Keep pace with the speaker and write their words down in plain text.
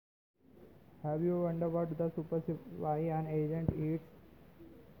Have you wondered what the super spy and agent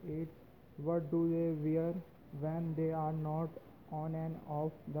eats? What do they wear when they are not on and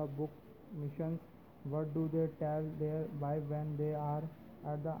off the book missions? What do they tell their wife when they are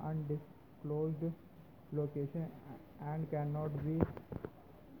at the undisclosed location and cannot be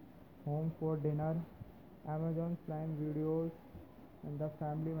home for dinner? Amazon Prime Videos and the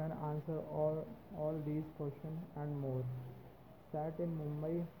Family Man answer all these questions and more. Set in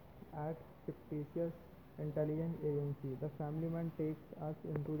Mumbai at fictitious intelligence agency, the Family Man takes us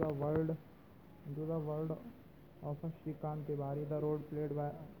into the world of Shrikant Tiwari, the role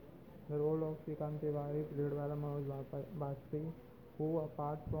of Shrikant Tiwari played by the Manoj Bajpayee, who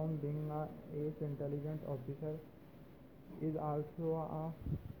apart from being a ace intelligence officer is also a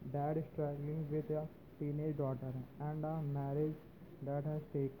dad struggling with a teenage daughter and a marriage that has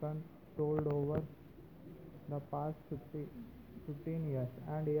taken toll over the past 15 years.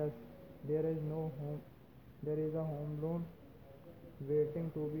 And yes, there is no home there is a home loan waiting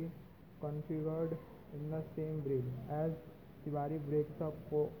to be configured in the same breed as Tiwari breaks the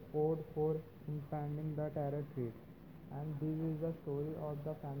code for impending the terror threat. And this is the story of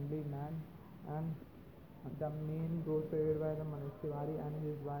the family man, and the main role played by the Manoj Tiwari and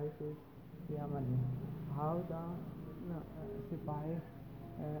his wife is Yamani. How the Sipahi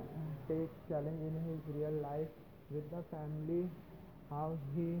takes challenge in his real life with the family, how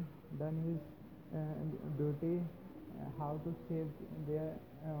he done his duty, how to save their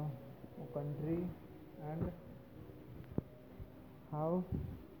country, and how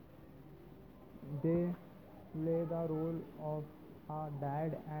they play the role of a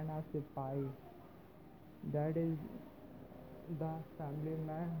dad and a Sipahi. That is the family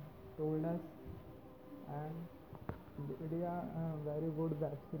man told us, and it is a very good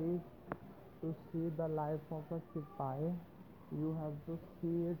web series to see the life of a Sipahi. You have to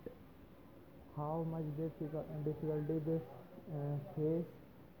see it how much difficulty they face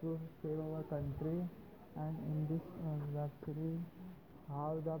to save our country, and in this web series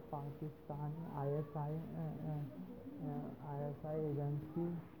how the Pakistani ISI agency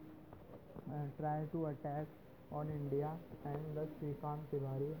try to attack on India, and the Srikanth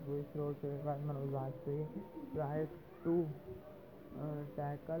Tiwari, who is portrayed by Manoj Bajpayee, tried to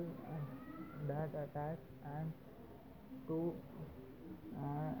tackle that attack and to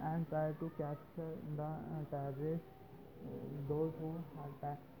try to capture the terrorists, those who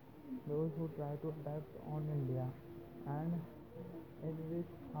attack, those who try to attack on India, and in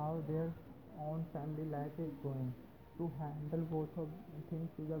which how their own family life is going. To handle both of things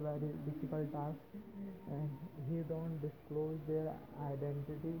is a very difficult task, and he don't disclose their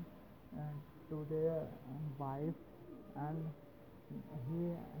identity to their wife, and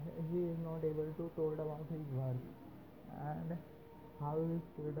he he is not able to told about his work, and how his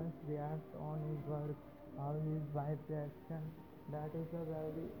students react on his work, how his wife reaction. That is a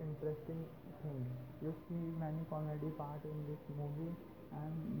very interesting thing. You see many comedy part in this movie,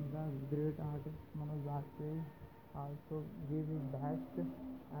 and the great artist Manoj Bajpayee also give his best.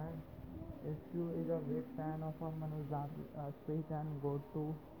 And if you is a big fan of Manoj Bajpayee, can go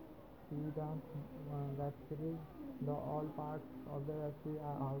to see the web series. The all parts of the web series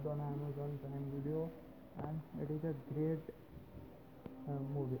are out on Amazon Prime Video, and it is a great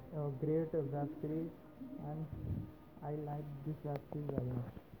movie, a great web series, and I like this web series very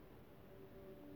much.